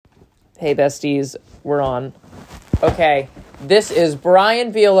Hey, besties, we're on. Okay, this is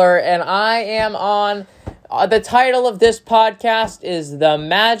Brian Beeler, and I am on... the title of this podcast is The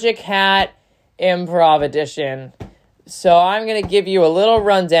Magic Hat Improv Edition. So I'm going to give you a little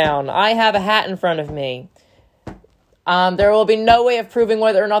rundown. I have a hat in front of me. There will be no way of proving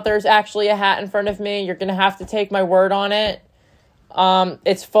whether or not there's actually a hat in front of me. You're going to have to take my word on it.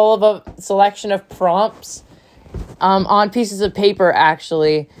 It's full of a selection of prompts on pieces of paper,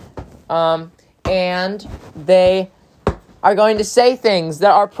 actually. And they are going to say things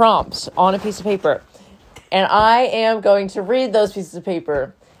that are prompts on a piece of paper. And I am going to read those pieces of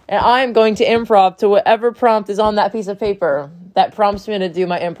paper. And I am going to improv to whatever prompt is on that piece of paper that prompts me to do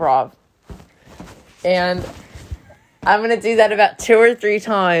my improv. And I'm going to do that about 2 or 3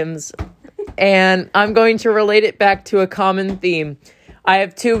 times. And I'm going to relate it back to a common theme. I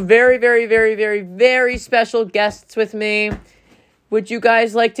have 2 very, very, very, very, very special guests with me. Would you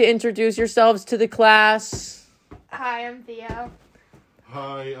guys like to introduce yourselves to the class? Hi, I'm Theo.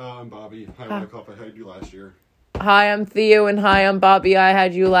 Hi, I'm Bobby. Hi, Wyckoff. I had you last year. Hi, I'm Theo, and hi, I'm Bobby. I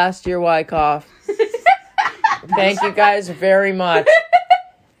had you last year, Wyckoff. Thank you guys very much.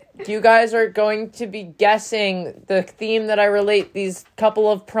 You guys are going to be guessing the theme that I relate these couple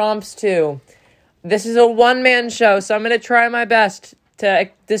of prompts to. This is a one-man show, so I'm going to try my best to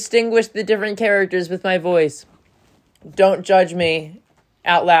distinguish the different characters with my voice. Don't judge me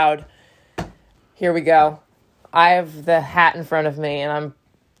out loud. Here we go. I have the hat in front of me, and I'm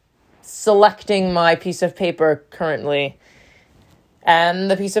selecting my piece of paper currently. And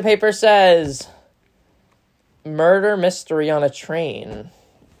the piece of paper says, Murder Mystery on a Train.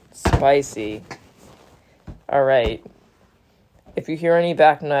 Spicy. Alright. If you hear any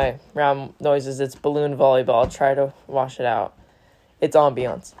background noises, it's balloon volleyball. Try to wash it out. It's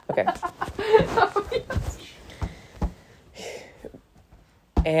ambiance. Okay.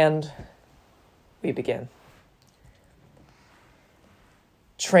 And we begin.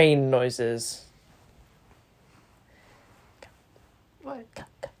 Train noises. What?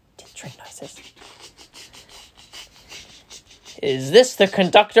 Train noises. Is this the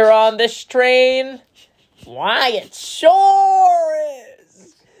conductor on this train? Why, it sure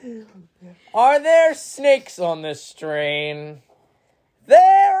is! Are there snakes on this train?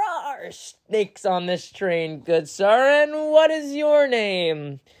 There are snakes on this train, good sir, and what is your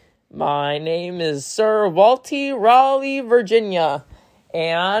name? My name is Sir Walty Raleigh, Virginia,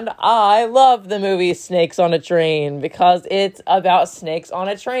 and I love the movie Snakes on a Train because it's about snakes on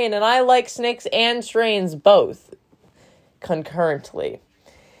a train, and I like snakes and trains both concurrently.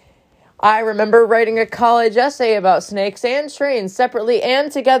 I remember writing a college essay about snakes and trains separately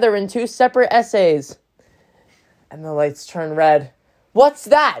and together in 2 separate essays. And the lights turn red. What's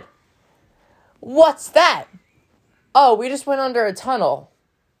that? What's that? Oh, we just went under a tunnel.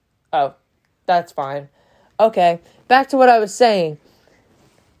 Oh, that's fine. Okay, back to what I was saying.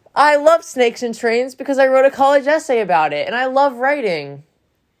 I love snakes and trains because I wrote a college essay about it, and I love writing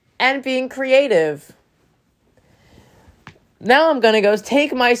and being creative. Now I'm gonna go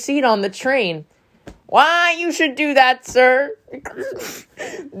take my seat on the train. Why, you should do that, sir.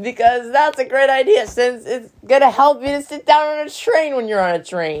 Because that's a great idea, since it's gonna help you to sit down on a train when you're on a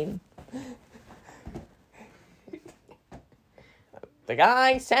train. The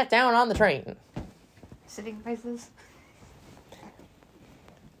guy sat down on the train. Sitting places.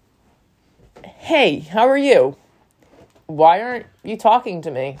 Hey, how are you? Why aren't you talking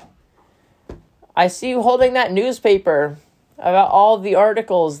to me? I see you holding that newspaper about all the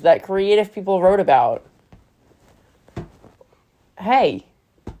articles that creative people wrote about. Hey,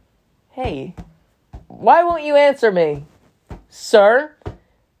 why won't you answer me, sir?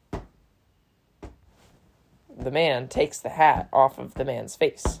 The man takes the hat off of the man's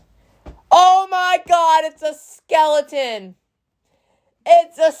face. Oh my God, it's a skeleton!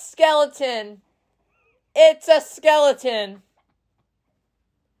 It's a skeleton! It's a skeleton!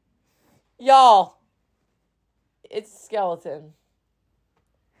 Y'all, it's a skeleton.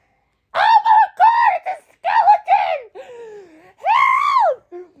 Oh my God, it's a skeleton! Help!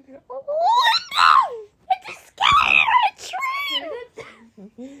 It's a skeleton on a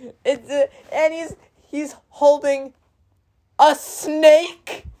tree! And he's holding a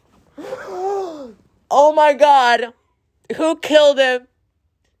snake. Oh my God. Who killed him?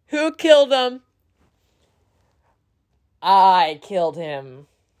 Who killed him? I killed him.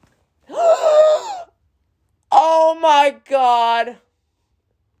 Oh my God.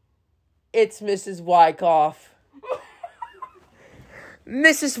 It's Mrs. Wyckoff.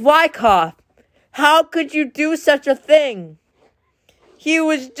 Mrs. Wyckoff, how could you do such a thing? He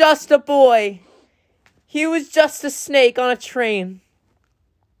was just a boy. He was just a snake on a train.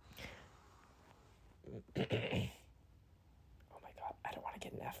 Oh my God, I don't want to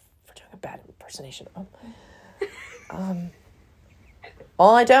get an F for doing a bad impersonation.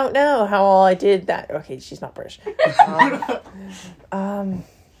 I don't know how I did that. Okay, she's not British.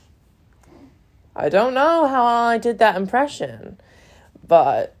 I don't know how I did that impression,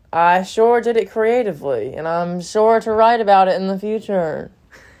 but I sure did it creatively, and I'm sure to write about it in the future.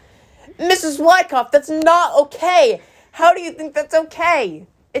 Mrs. Wyckoff, that's not okay. How do you think that's okay?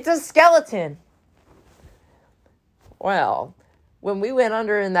 It's a skeleton. Well, when we went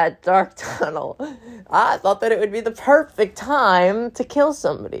under in that dark tunnel, I thought that it would be the perfect time to kill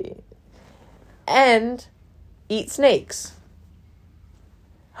somebody and eat snakes.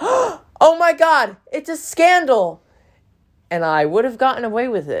 Oh my God, it's a scandal. And I would have gotten away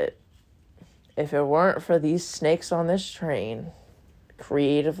with it if it weren't for these snakes on this train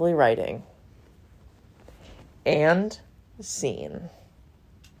creatively writing. And scene.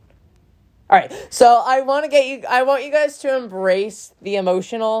 All right, so I want you guys to embrace the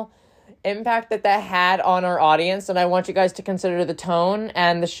emotional impact that had on our audience, and I want you guys to consider the tone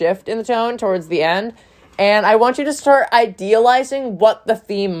and the shift in the tone towards the end, and I want you to start idealizing what the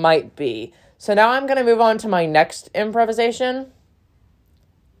theme might be. So now I'm going to move on to my next improvisation.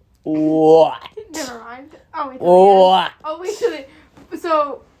 What? Never mind. Oh, wait. What? Oh, wait till it.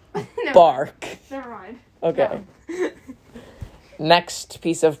 So. Bark. Never mind. Okay. No. Next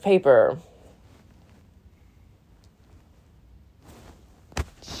piece of paper.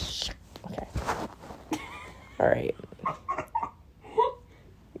 Okay. All right.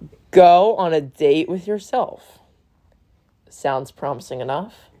 Go on a date with yourself. Sounds promising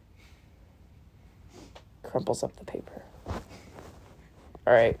enough. Crumples up the paper.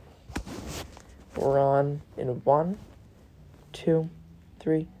 All right. We're on in 1, 2,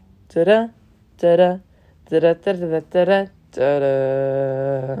 3. Da-da, da-da, da-da, da-da, da-da,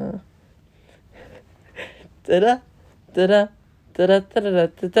 da-da. Da-da, da-da, da-da, da-da,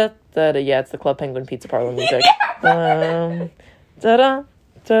 da-da, da-da. Yeah, it's the Club Penguin Pizza Parlor music. Da-da, da-da,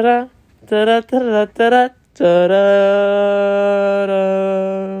 da-da, da-da, da-da, da-da.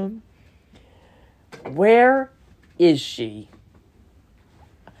 Where is she?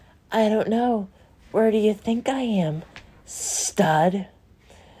 I don't know. Where do you think I am, stud?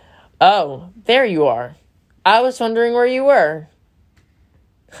 Oh, there you are. I was wondering where you were.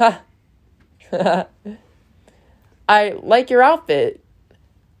 Ha. I like your outfit.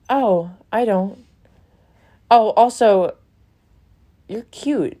 Oh, I don't. Oh, also, you're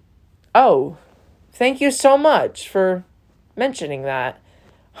cute. Oh, thank you so much for mentioning that.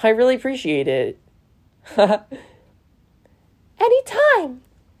 I really appreciate it. Anytime.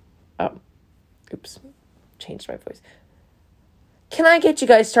 Oh, oops. Changed my voice. Can I get you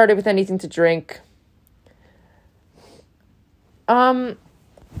guys started with anything to drink? I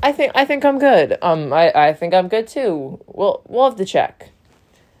think I'm good. I think I'm good too. We'll have to check.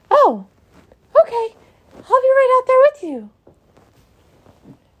 Oh, okay. I'll be right out there with you.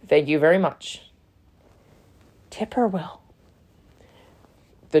 Thank you very much. Tip her well.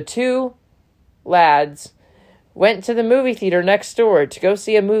 The two lads went to the movie theater next door to go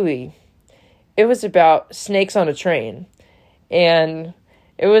see a movie. It was about snakes on a train. And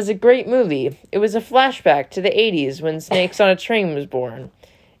it was a great movie. It was a flashback to the 80s when Snakes on a Train was born.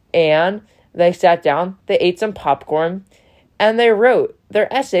 And they sat down, they ate some popcorn, and they wrote their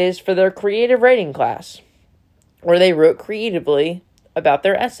essays for their creative writing class, where they wrote creatively about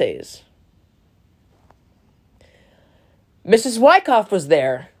their essays. Mrs. Wyckoff was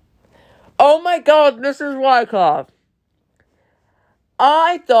there. Oh my God, Mrs. Wyckoff.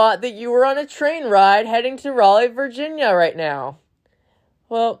 I thought that you were on a train ride heading to Raleigh, Virginia right now.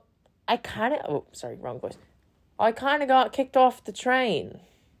 Well, I kind of got kicked off the train.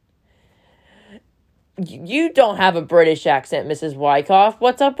 You don't have a British accent, Mrs. Wyckoff.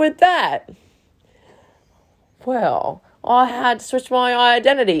 What's up with that? Well, I had to switch my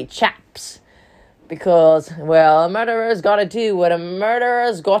identity, chaps. Because, well, a murderer's got to do what a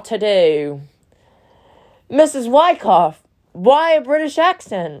murderer's got to do. Mrs. Wyckoff, why a British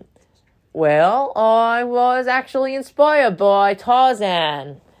accent? Well, I was actually inspired by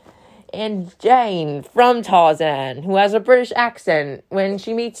Tarzan and Jane from Tarzan, who has a British accent when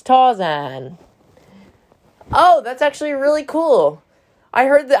she meets Tarzan. Oh, that's actually really cool. I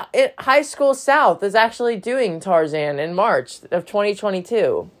heard that High School South is actually doing Tarzan in March of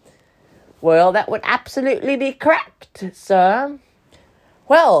 2022. Well, that would absolutely be correct, sir.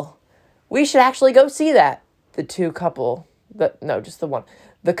 Well, we should actually go see that. The couple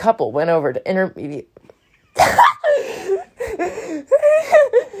went over to intermediate.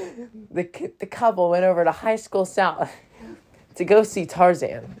 The couple went over to High School South to go see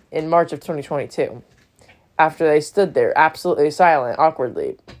Tarzan in March of 2022. after they stood there absolutely silent,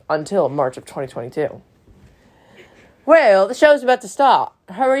 awkwardly, until March of 2022. Well, the show's about to start.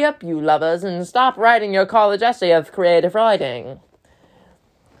 Hurry up, you lovers, and stop writing your college essay of creative writing.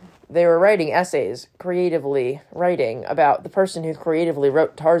 They were writing essays, creatively writing about the person who creatively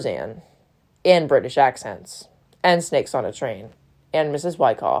wrote Tarzan, and British accents, and Snakes on a Train, and Mrs.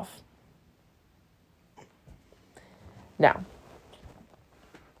 Wyckoff. Now,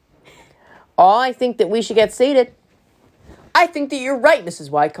 I think that we should get seated. I think that you're right, Mrs.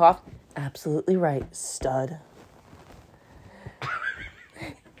 Wyckoff. Absolutely right, stud.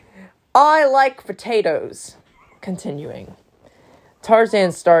 I like potatoes. Continuing.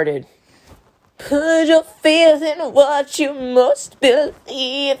 Tarzan started. Put your faith in what you most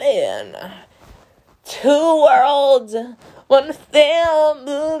believe in. 2 worlds, 1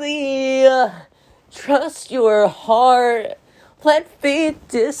 family. Trust your heart. Let fate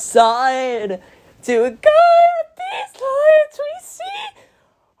decide to guide these lights we see.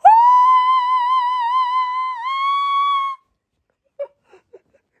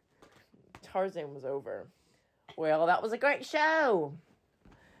 Tarzan was over. Well, that was a great show.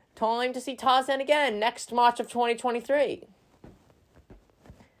 Time to see Tarzan again next March of 2023.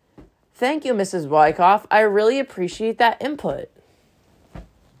 Thank you, Mrs. Wyckoff. I really appreciate that input.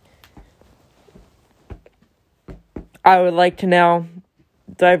 I would like to now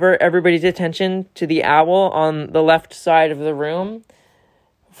divert everybody's attention to the owl on the left side of the room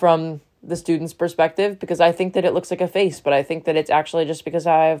from the student's perspective, because I think that it looks like a face, but I think that it's actually just because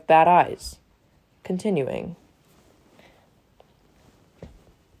I have bad eyes. Continuing.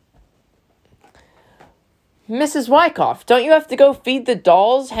 Mrs. Wyckoff, don't you have to go feed the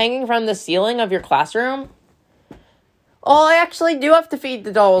dolls hanging from the ceiling of your classroom? Oh, I actually do have to feed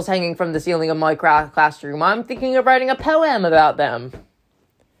the dolls hanging from the ceiling of my classroom. I'm thinking of writing a poem about them.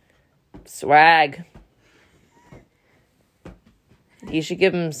 Swag. You should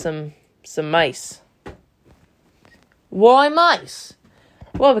give them some mice. Why mice?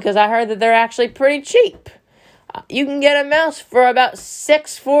 Well, because I heard that they're actually pretty cheap. You can get a mouse for about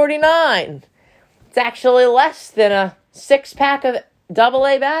 $6.49. It's actually less than a 6-pack of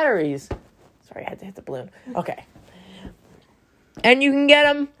AA batteries. Sorry, I had to hit the balloon. Okay. And you can get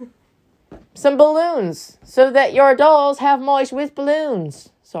them some balloons so that your dolls have mice with balloons.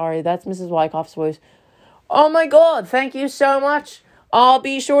 Sorry, that's Mrs. Wyckoff's voice. Oh my God, thank you so much. I'll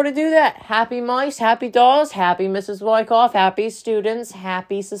be sure to do that. Happy mice, happy dolls, happy Mrs. Wyckoff, happy students,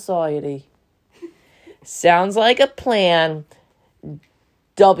 happy society. Sounds like a plan.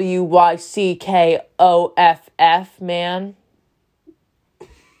 WYCKOFF, man.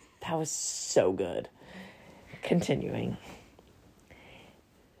 That was so good. Continuing.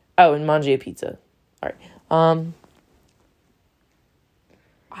 Oh, and mangia pizza. All right.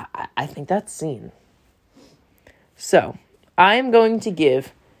 I think that's scene. So, I am going to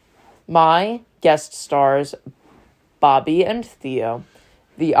give my guest stars, Bobby and Theo,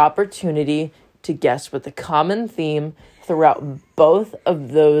 the opportunity to guess what the common theme throughout both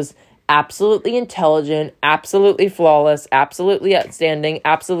of those absolutely intelligent, absolutely flawless, absolutely outstanding,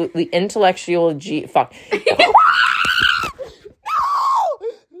 absolutely intellectual fuck.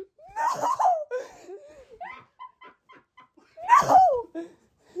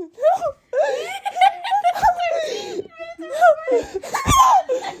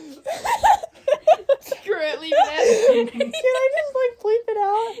 Screw it, leave it in. Can I just bleep it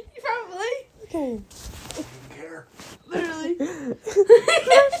out? Probably. Okay. I don't care. Literally.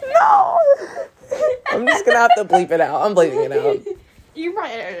 No! I'm just gonna have to bleep it out. I'm bleeping it out. You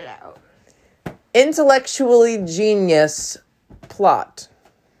probably edit it out. Intellectually genius plot.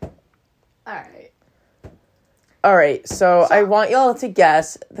 Alright, so I want y'all to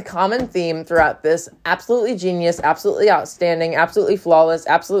guess the common theme throughout this absolutely genius, absolutely outstanding, absolutely flawless,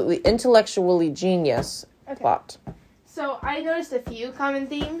 absolutely intellectually genius plot. So I noticed a few common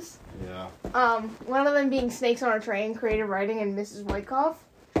themes. Yeah. One of them being Snakes on a Train, creative writing, and Mrs. Wyckoff.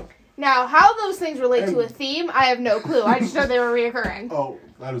 Now, how those things relate to a theme, I have no clue. I just know they were reoccurring. Oh,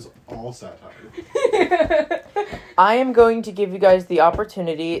 that is all satire. I am going to give you guys the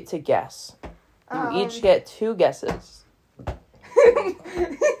opportunity to guess. You each get 2 guesses.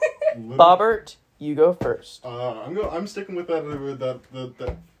 Bobbert, you go first. I'm sticking with that.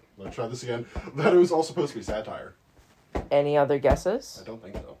 Let's try this again. That it was all supposed to be satire. Any other guesses? I don't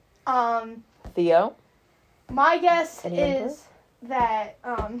think so. Theo? My guess Any is that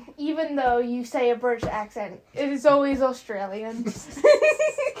even though you say a British accent, it is always Australian.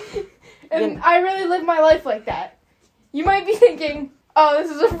 And I really live my life like that. You might be thinking, oh,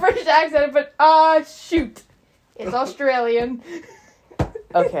 this is a British accent, but shoot. It's Australian.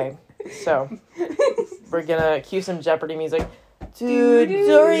 Okay, so we're gonna cue some Jeopardy music. Dory,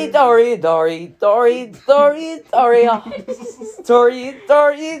 Dory, Dory, Dory, Dory, Dory, Dory,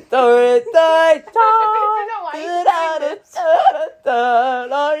 Dory, Dory,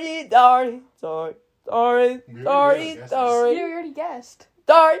 Dory, Dory, You already guessed.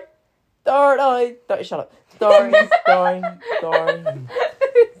 Dory, Dory, Dory, shut up. Dory, Dory, Dory,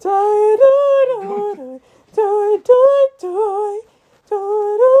 Dory, Dory, Dory,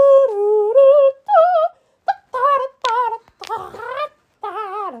 Dory,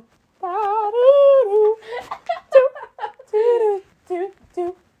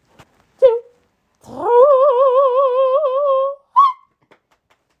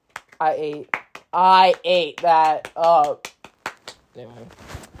 I ate that up. Anyway.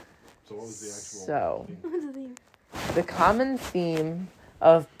 So what was the actual So, theme? the common theme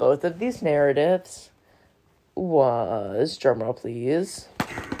of both of these narratives was, drumroll please,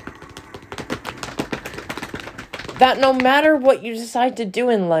 that no matter what you decide to do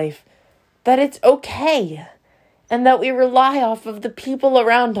in life, that it's okay, and that we rely off of the people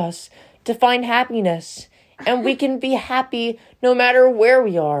around us to find happiness, and we can be happy no matter where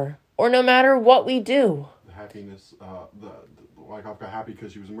we are, or no matter what we do. The happiness, Wyckoff got happy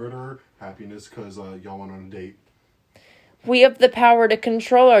because he was a murderer. Happiness because y'all went on a date. We have the power to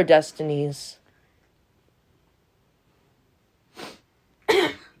control our destinies.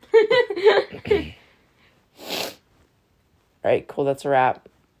 Alright, cool, that's a wrap.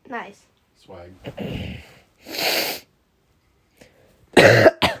 Nice. Swag.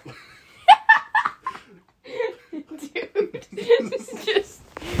 Dude, just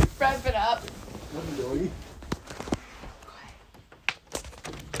wrap it up. What are you doing?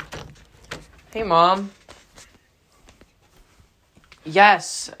 Hey, Mom.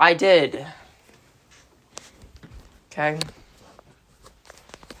 Yes, I did. Okay.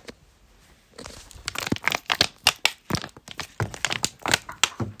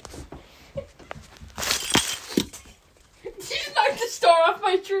 She knocked the star off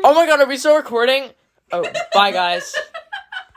my tree. Oh my god, are we still recording? Oh, bye, guys.